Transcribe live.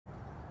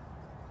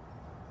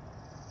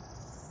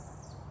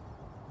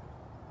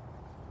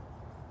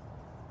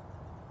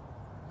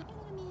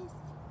miss.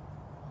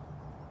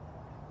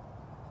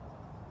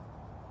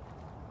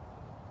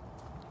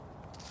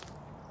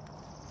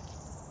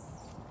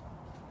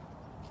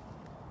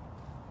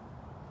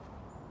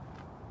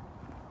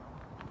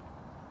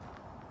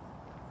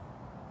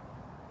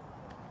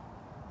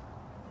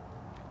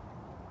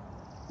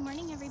 Good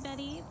morning,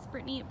 everybody. It's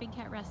Brittany at Big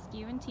Cat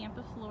Rescue in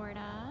Tampa,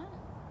 Florida.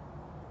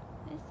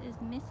 This is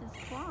Mrs.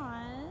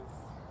 Claus.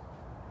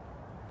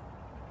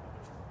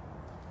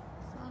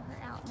 Saw her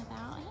out and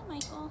about. Hey,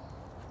 Michael.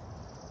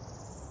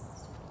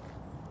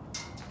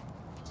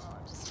 Oh,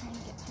 just trying to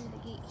get through the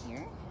gate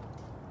here.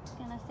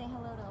 Gonna say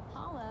hello to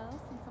Apollo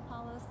since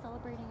Apollo's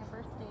celebrating a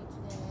birthday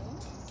today.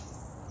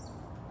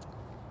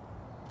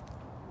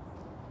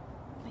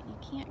 But you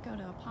can't go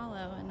to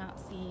Apollo and not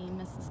see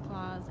Mrs.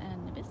 Claus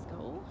and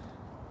Nabisco.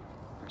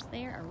 Of course,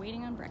 they are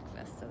waiting on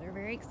breakfast, so they're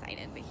very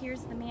excited. But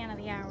here's the man of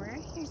the hour.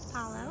 Here's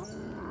Apollo.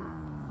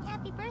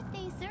 Happy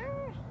birthday,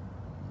 sir!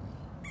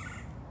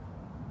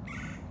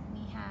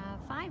 We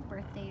have 5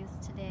 birthdays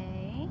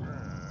today.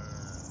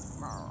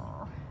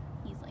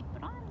 He's like,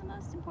 but I'm the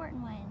most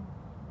important one.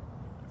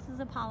 This is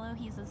Apollo.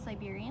 He's a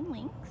Siberian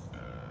lynx.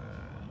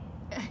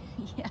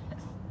 Yes.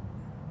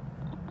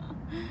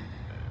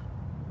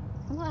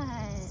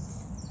 What?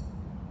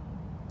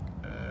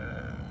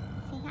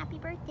 Say happy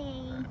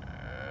birthday.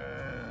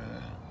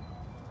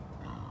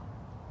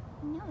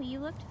 No, you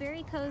looked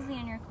very cozy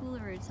on your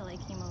coolaroo till I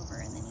came over,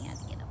 and then you had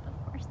to get up, of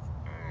course.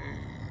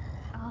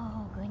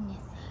 Oh,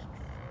 goodness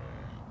sakes.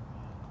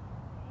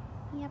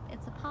 Yep,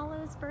 it's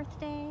Apollo's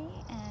birthday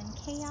and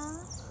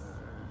Chaos.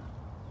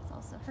 It's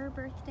also her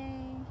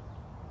birthday.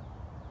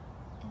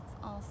 It's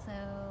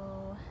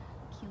also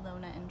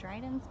Culona and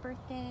Dryden's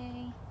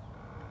birthday,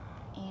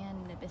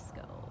 and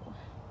Nabisco.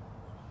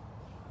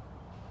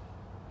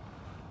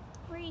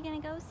 Where are you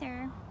gonna go,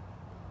 sir?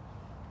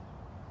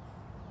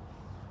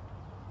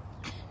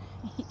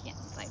 He can't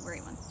decide where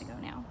he wants to go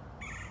now.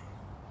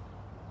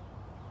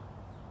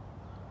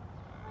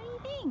 What do you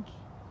think?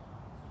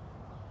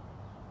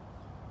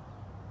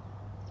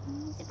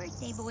 He's a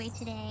birthday boy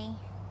today.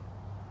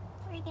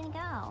 Where are you gonna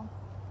go?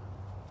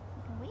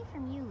 Like, away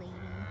from you, lady.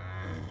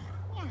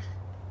 Yeah.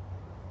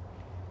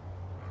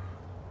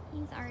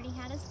 He's already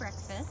had his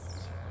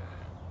breakfast.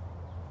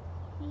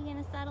 Are you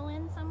gonna settle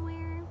in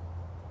somewhere?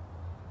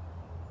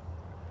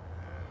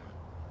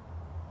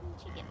 Why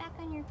don't you get back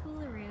on your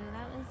coolaroo?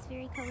 That was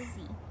very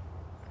cozy.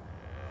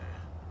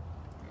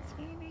 It's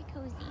very, very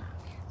cozy.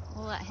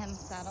 We'll let him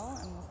settle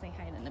and we'll say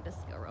hi to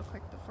Nabisco real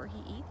quick before he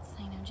eats.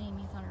 I know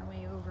Jamie's on her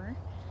way over.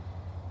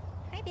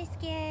 Hi,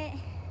 Biscuit.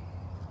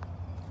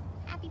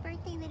 Happy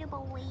birthday, little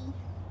boy.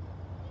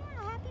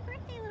 Yeah, happy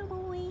birthday, little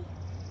boy.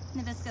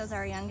 Nabisco's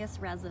our youngest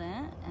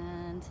resident,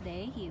 and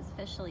today he's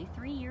officially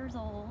 3 years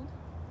old.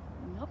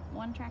 Nope,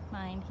 one-track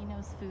mind. He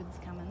knows food's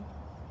coming.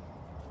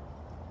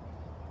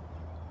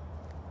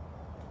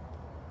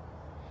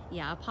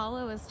 Yeah,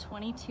 Apollo is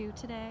 22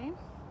 today.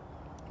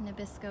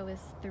 Nabisco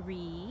is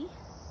 3.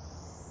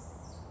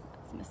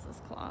 That's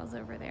Mrs. Claus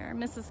over there.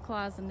 Mrs.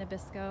 Claus and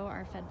Nabisco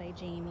are fed by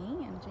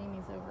Jamie, and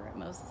Jamie's over at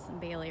Moses and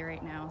Bailey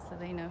right now, so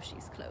they know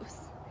she's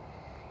close.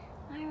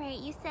 All right,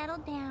 you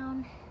settled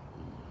down.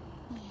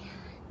 Yeah,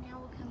 now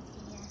we'll come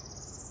see you.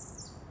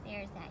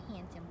 There's that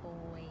handsome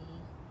boy.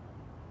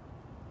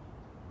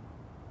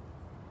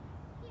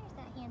 Here's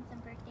that handsome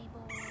birthday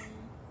boy.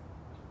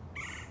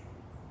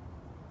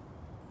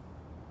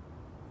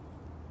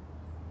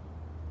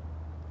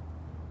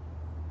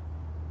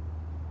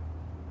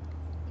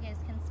 You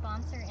guys can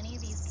sponsor any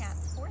of these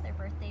cats for their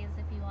birthdays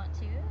if you want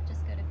to.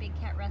 Just go to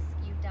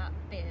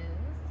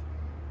bigcatrescue.biz,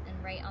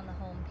 and right on the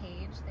home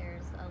page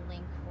there's a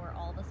link for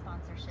all the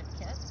sponsorship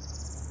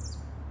kits.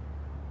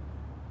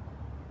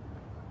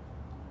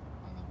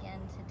 And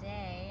again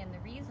today, and the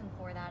reason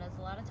for that is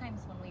a lot of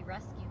times when we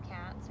rescue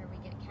cats or we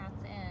get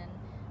cats in,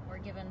 we're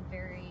given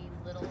very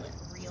little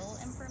real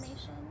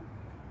information.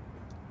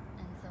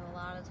 And so a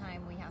lot of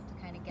time we have to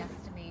kind of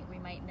guesstimate. We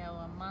might know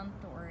a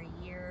month or a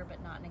year,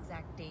 but not an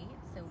exact date,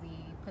 so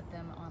we put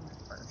them on the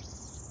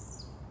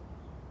 1st.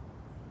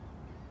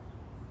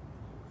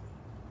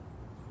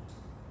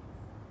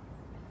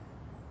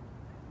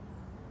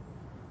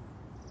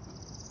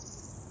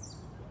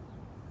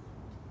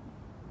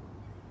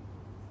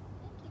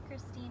 Thank you,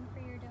 Christine, for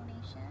your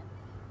donation.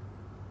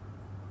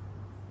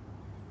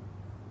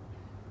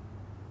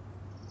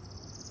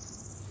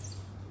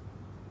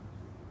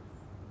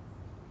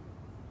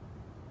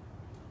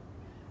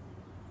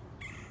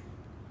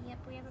 Yep,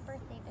 we have a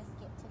birthday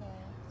biscuit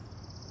today.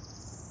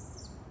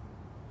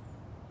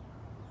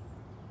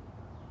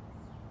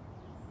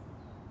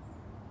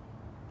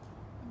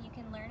 And you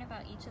can learn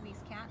about each of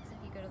these cats if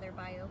you go to their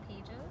bio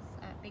pages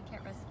at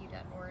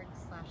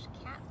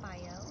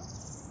bigcatrescue.org/catbio.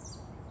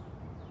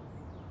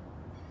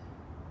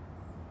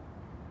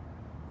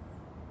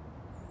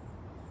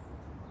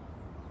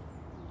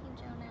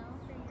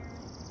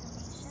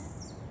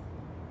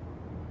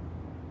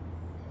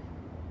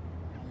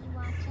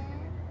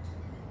 Food.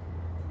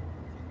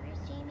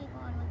 Where's Jamie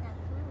going with that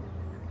food?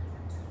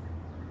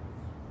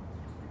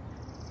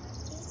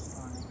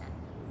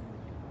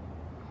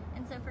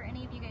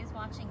 of you guys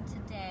watching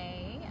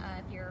today,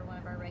 if you're one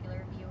of our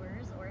regular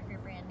viewers or if you're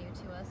brand new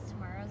to us,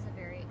 tomorrow is a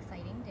very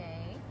exciting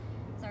day.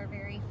 It's our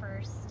very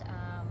first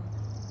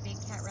Big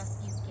Cat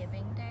Rescue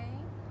Giving Day,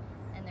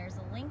 and there's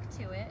a link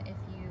to it if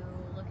you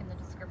look in the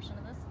description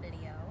of this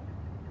video.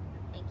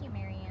 Thank you,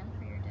 Marianne,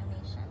 for your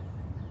donation.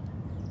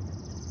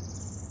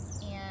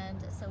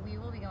 And so we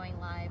will be going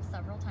live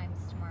several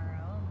times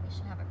tomorrow, and we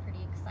should have a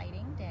pretty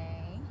exciting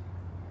day.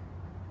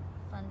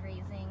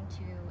 Fundraising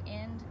to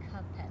end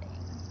cub petting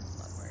is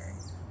what we're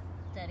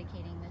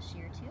dedicating this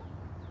year to.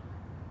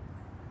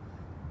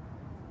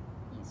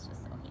 He's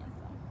just so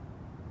handsome.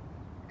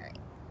 Alright,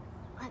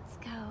 let's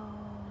go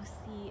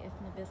see if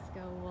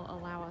Nabisco will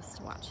allow us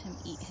to watch him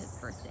eat his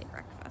birthday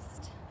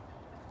breakfast.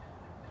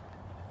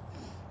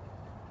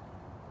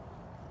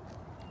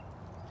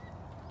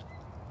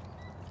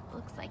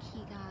 Looks like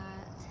he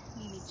got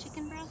maybe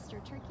chicken breast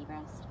or turkey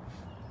breast.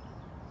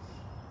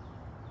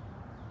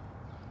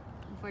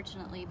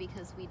 Unfortunately,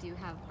 because we do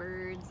have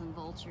birds and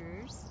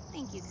vultures,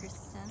 thank you,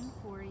 Kristen,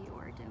 for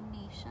your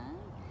donation.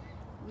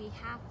 We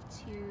have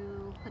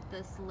to put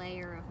this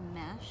layer of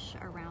mesh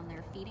around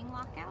their feeding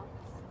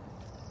lockouts,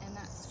 and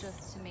that's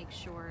just to make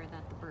sure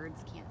that the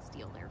birds can't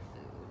steal their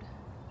food.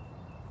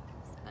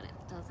 But it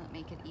doesn't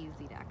make it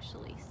easy to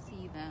actually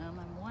see them.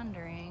 I'm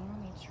wondering, let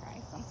me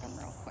try something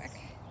real quick.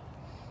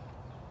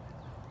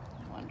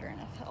 I'm wondering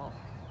if he'll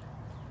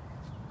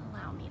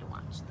allow me to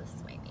watch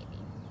this way, maybe.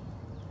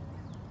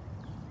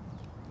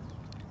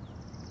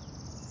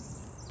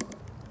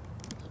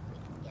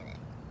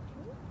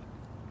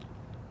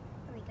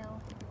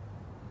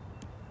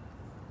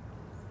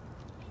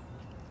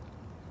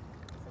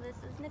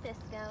 This is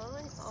Nabisco.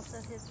 It's also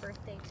his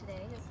birthday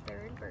today, his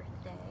 3rd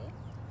birthday.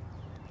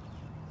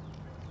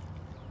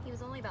 He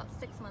was only about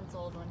 6 months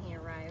old when he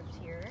arrived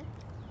here.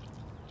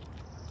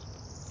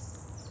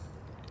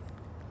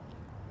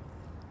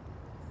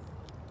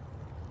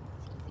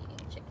 He's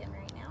eating chicken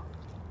right now.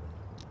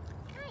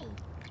 Hi!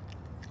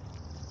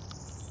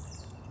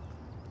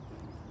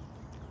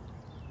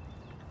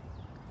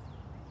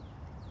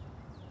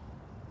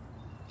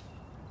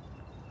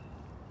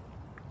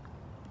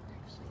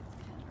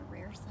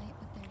 Sight,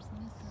 but there's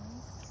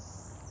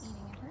Mrs.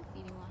 eating at her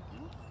feeding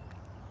lockout.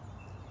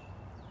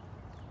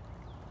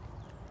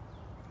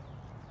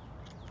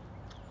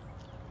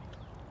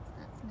 So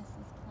that's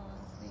Mrs.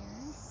 Claus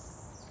there.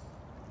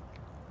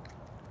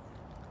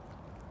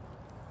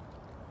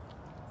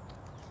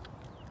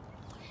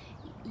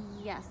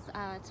 Yes,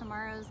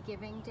 tomorrow's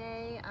Giving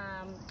Day.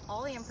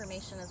 All the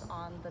information is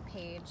on the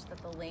page,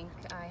 the link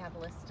I have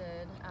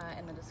listed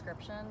in the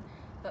description.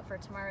 But for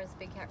tomorrow's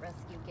Big Cat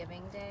Rescue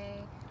Giving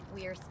Day,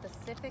 we are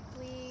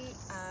specifically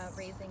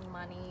raising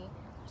money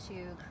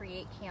to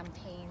create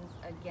campaigns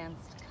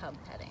against cub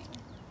petting.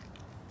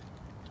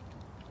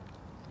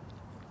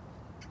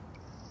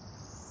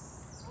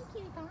 Hi,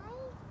 cutie pie.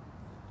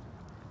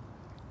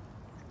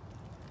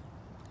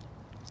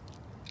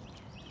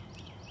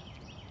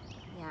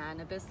 Yeah,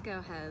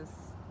 Nabisco has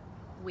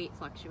weight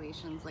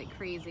fluctuations like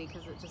crazy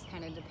because it just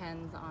kind of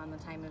depends on the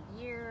time of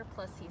year,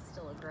 plus he's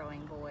still a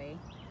growing boy.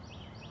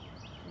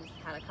 He's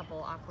had a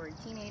couple awkward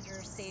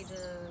teenager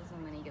stages,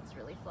 and then he gets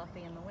really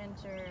fluffy in the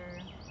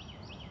winter.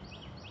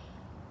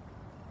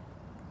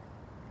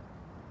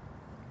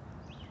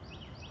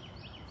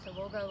 So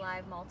we'll go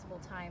live multiple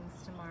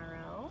times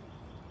tomorrow.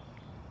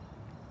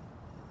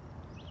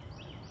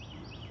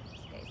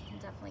 You guys can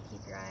definitely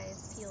keep your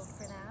eyes peeled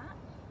for that.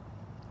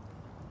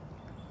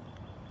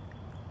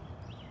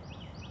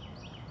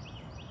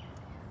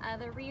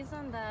 The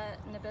reason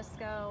that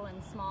Nabisco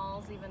and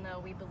Smalls, even though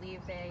we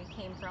believe they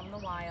came from the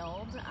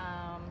wild,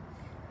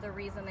 the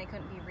reason they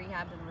couldn't be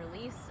rehabbed and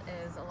released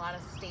is a lot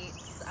of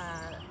states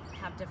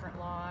have different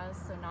laws,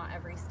 so not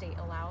every state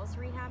allows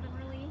rehab and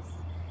release.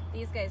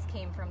 These guys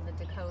came from the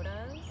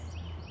Dakotas,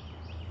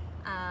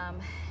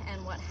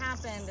 and what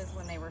happened is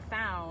when they were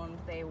found,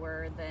 they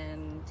were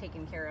then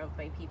taken care of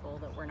by people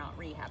that were not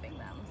rehabbing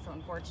them. So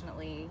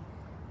unfortunately,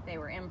 they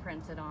were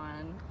imprinted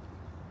on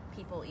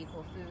people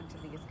equal food to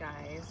these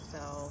guys,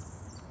 so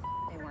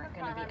they weren't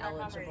going to be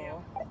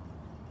eligible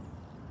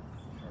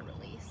for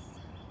release.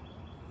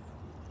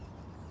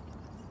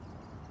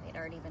 They'd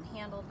already been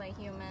handled by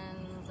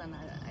humans, and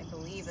I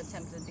believe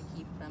attempted to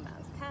keep them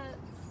as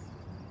pets.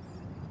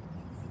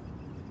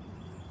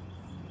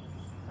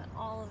 But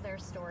all of their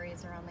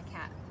stories are on the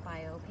cat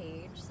bio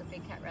page, so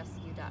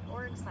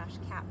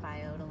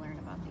bigcatrescue.org/catbio to learn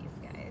about these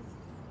guys.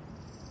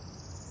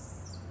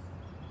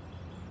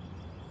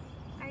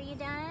 Are you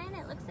done?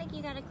 It looks like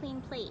you got a clean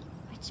plate,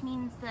 which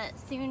means that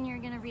soon you're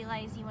gonna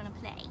realize you wanna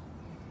play.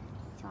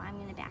 So I'm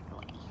gonna back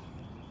away.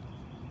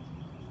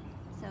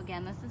 So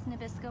again, this is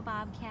Nabisco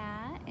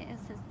Bobcat. It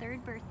is his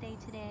 3rd birthday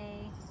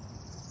today.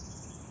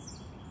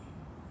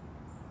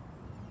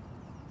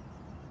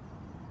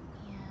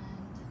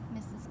 And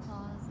Mrs.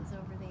 Claus is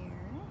over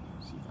there.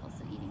 She's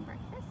also eating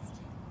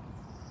breakfast.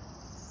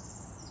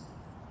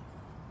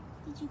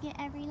 Did you get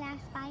every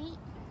last bite?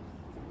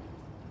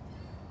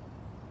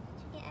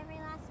 Did you get every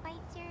last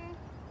bite, sir?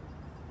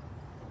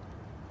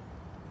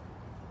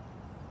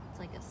 It's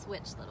like like a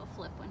switch that'll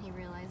flip when he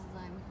realizes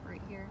I'm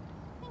right here.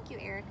 Thank you,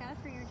 Erica,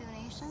 for your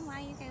donation. Wow,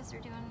 you guys are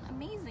doing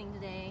amazing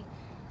today.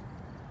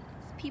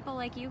 It's people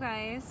like you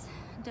guys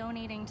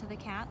donating to the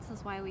cats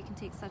is why we can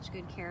take such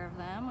good care of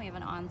them. We have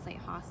an on-site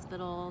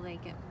hospital. They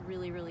get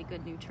really, really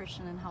good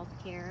nutrition and health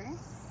care.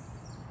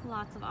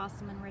 Lots of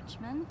awesome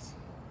enrichment.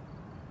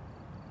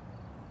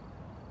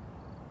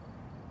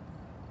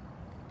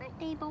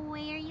 Birthday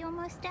boy, are you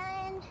almost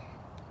done?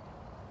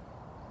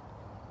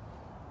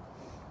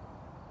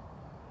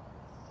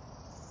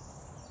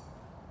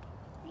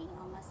 Are you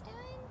almost done?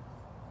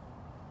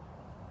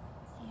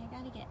 See, I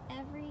gotta get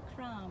every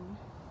crumb.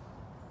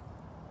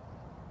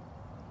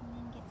 And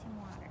then get some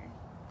water.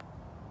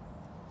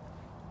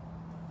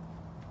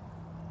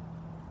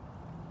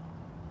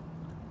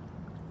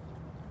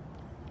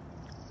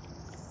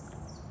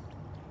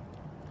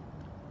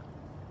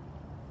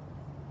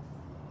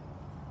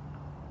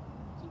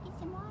 Did you get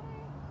some water?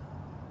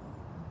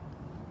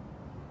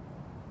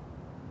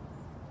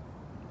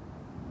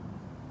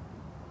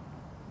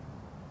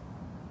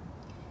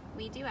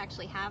 We do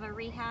actually have a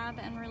rehab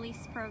and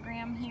release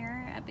program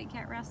here at Big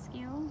Cat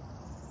Rescue.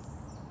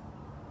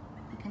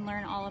 You can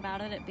learn all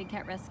about it at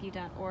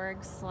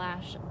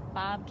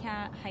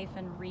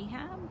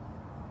bigcarescue.org/bobcat-rehab.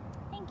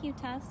 Thank you,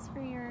 Tess,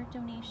 for your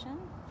donation.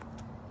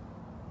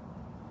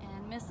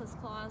 And Mrs.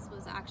 Claus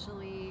was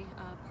actually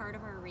part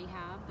of our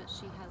rehab, but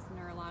she has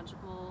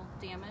neurological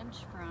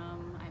damage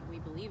from, we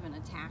believe, an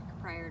attack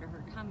prior to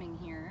her coming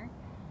here,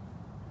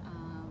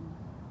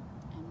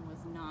 and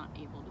was not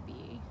able to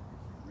be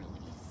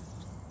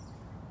released.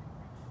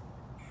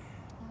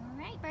 All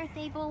right,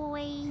 birthday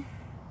boy.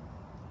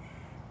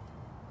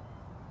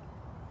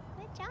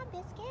 Good job,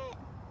 Biscuit.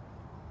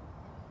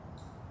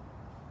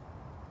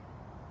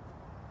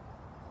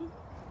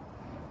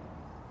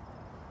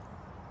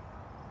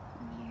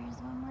 And here's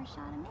one more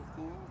shot of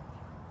misses.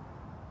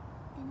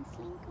 Gonna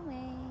slink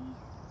away.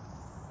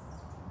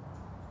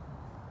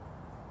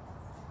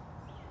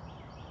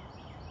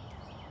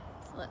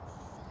 So let's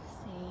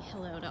say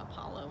hello to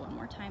Apollo one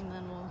more time,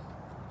 then we'll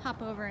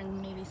hop over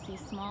and maybe see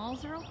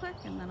Smalls real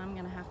quick, and then I'm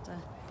gonna have to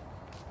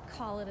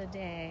call it a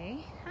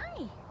day.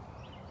 Hi.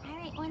 All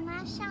right, one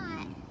last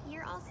shot.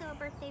 You're also a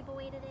birthday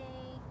boy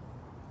today.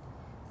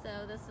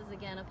 So this is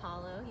again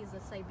Apollo. He's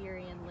a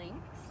Siberian lynx.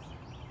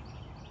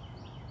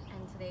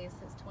 And today is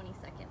his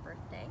 22nd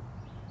birthday.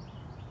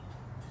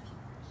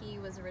 He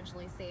was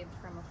originally saved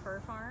from a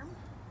fur farm.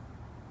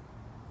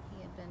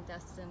 He had been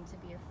destined to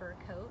be a fur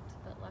coat,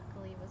 but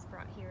luckily was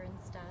brought here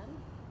instead.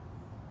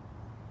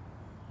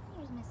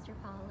 Here's Mr.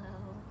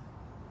 Apollo.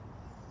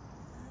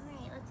 All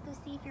right, let's go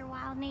see if your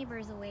wild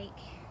neighbor's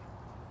awake.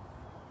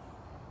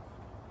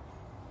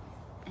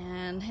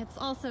 And it's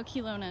also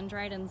Kelowna and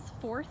Dryden's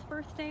 4th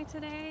birthday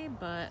today,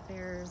 but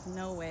there's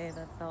no way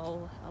that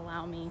they'll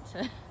allow me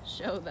to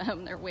show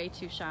them. They're way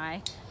too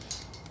shy.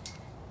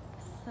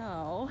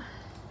 So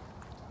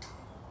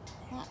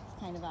that's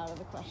kind of out of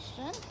the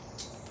question.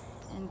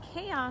 And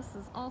Chaos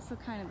is also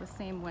kind of the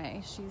same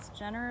way. She's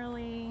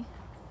generally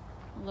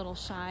a little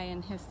shy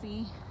and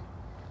hissy.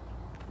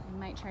 I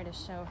might try to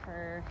show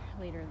her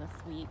later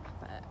this week,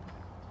 but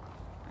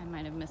I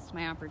might have missed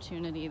my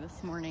opportunity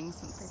this morning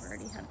since they've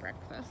already had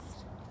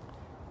breakfast.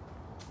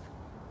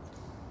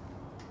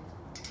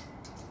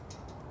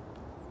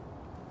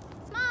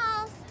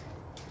 Smalls!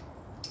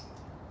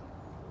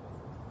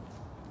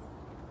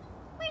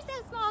 Where's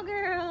that small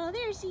girl?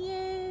 There she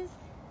is.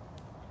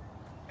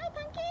 Hi,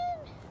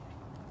 Pumpkin.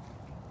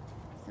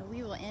 So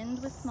we will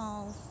end with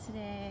Smalls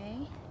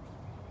today.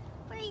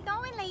 Where are you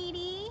going,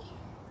 lady?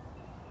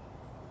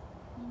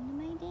 Into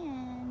my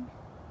den.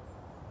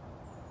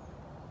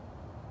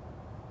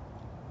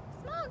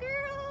 Small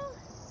girl!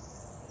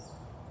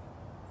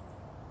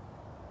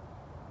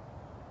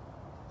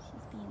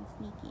 She's being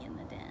sneaky in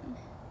the den.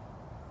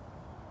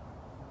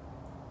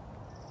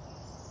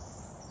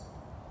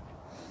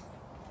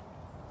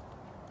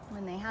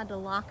 When they had to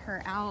lock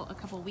her out a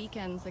couple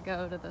weekends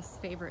ago to this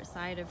favorite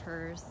side of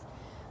hers,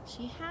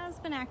 she has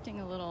been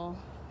acting a little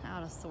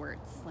out of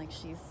sorts, like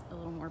she's a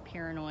little more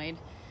paranoid.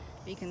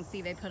 You can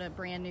see they put a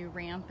brand new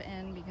ramp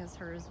in because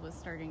hers was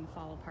starting to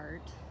fall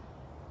apart.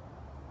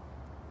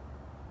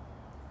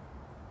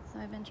 So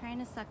I've been trying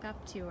to suck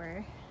up to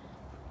her.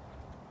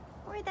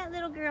 Where'd that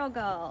little girl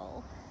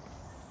go?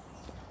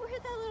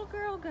 Where'd that little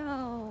girl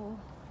go?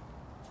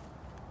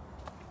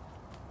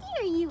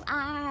 There you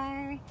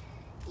are.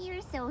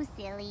 You're so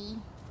silly.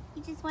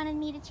 You just wanted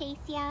me to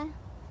chase ya?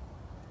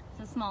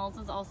 So Smalls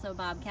is also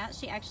Bobcat.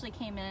 She actually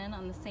came in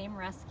on the same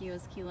rescue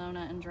as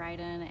Kelowna and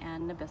Dryden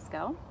and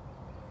Nabisco.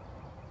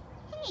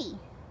 Hey,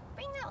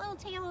 bring that little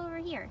tail over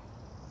here.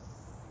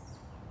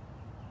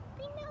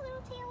 Bring that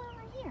little tail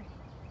over here.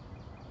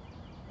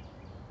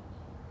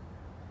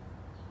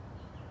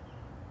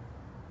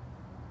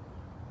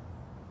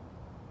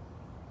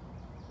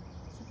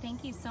 So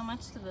thank you so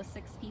much to the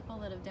 6 people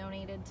that have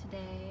donated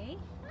today.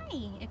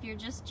 Hi, if you're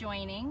just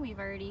joining, we've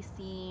already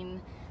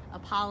seen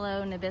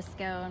Apollo,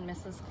 Nabisco, and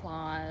Mrs.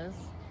 Claus.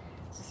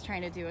 Just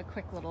trying to do a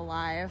quick little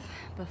live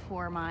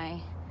before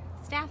my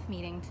staff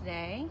meeting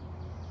today.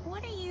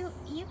 What are you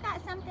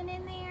got something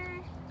in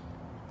there?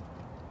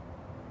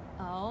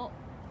 Oh,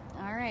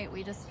 all right,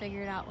 we just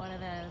figured out what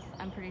it is.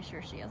 I'm pretty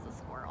sure she has a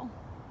squirrel.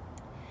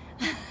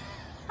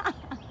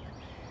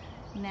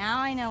 Now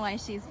I know why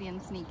she's being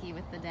sneaky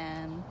with the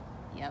den.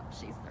 Yep,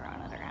 she's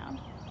throwing it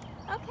around.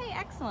 Okay,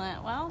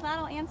 excellent. Well,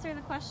 that'll answer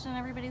the question.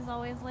 Everybody's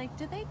always like,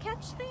 do they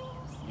catch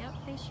things? Yep,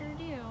 they sure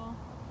do.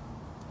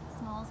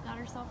 Small's got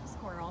herself a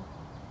squirrel.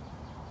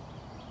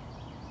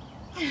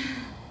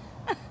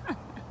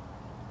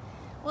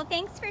 Well,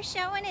 thanks for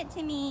showing it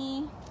to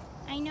me.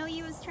 I know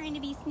you was trying to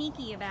be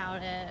sneaky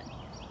about it,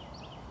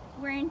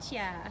 weren't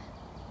ya?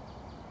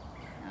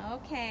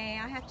 Okay,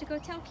 I have to go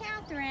tell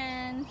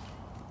Catherine.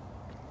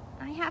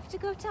 I have to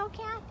go tell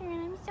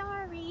Catherine, I'm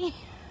sorry.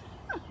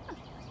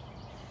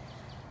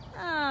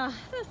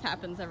 This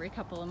happens every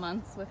couple of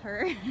months with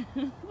her.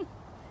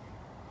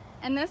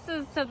 And this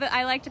is so that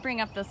I like to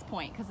bring up this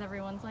point because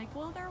everyone's like,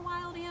 well, they're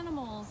wild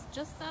animals.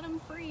 Just set them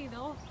free.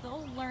 They'll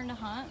learn to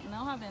hunt and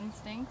they'll have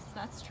instincts.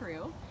 That's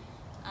true.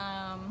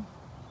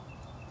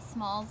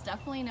 Smalls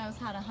definitely knows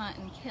how to hunt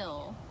and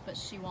kill, but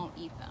she won't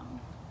eat them.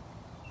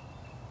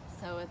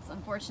 So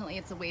unfortunately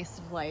it's a waste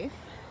of life.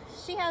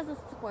 She has a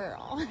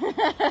squirrel.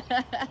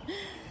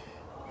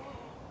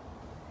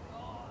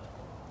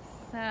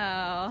 So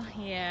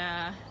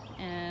yeah,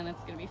 and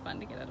it's gonna be fun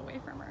to get it away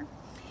from her.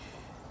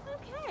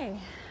 Okay,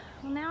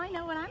 well now I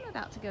know what I'm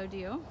about to go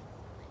do.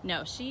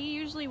 No, she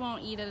usually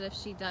won't eat it. If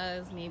she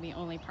does, maybe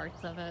only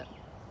parts of it.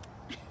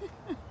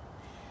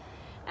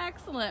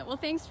 Excellent. Well,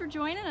 thanks for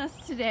joining us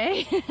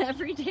today.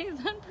 Every day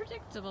is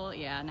unpredictable.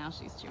 Yeah, now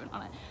she's chewing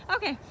on it.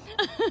 Okay,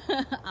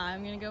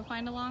 I'm gonna go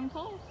find a long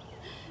pole.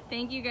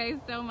 Thank you guys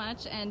so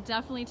much, and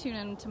definitely tune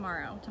in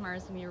tomorrow.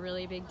 Tomorrow's gonna be a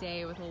really big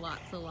day with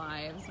lots of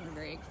lives. We're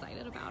very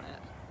excited about it.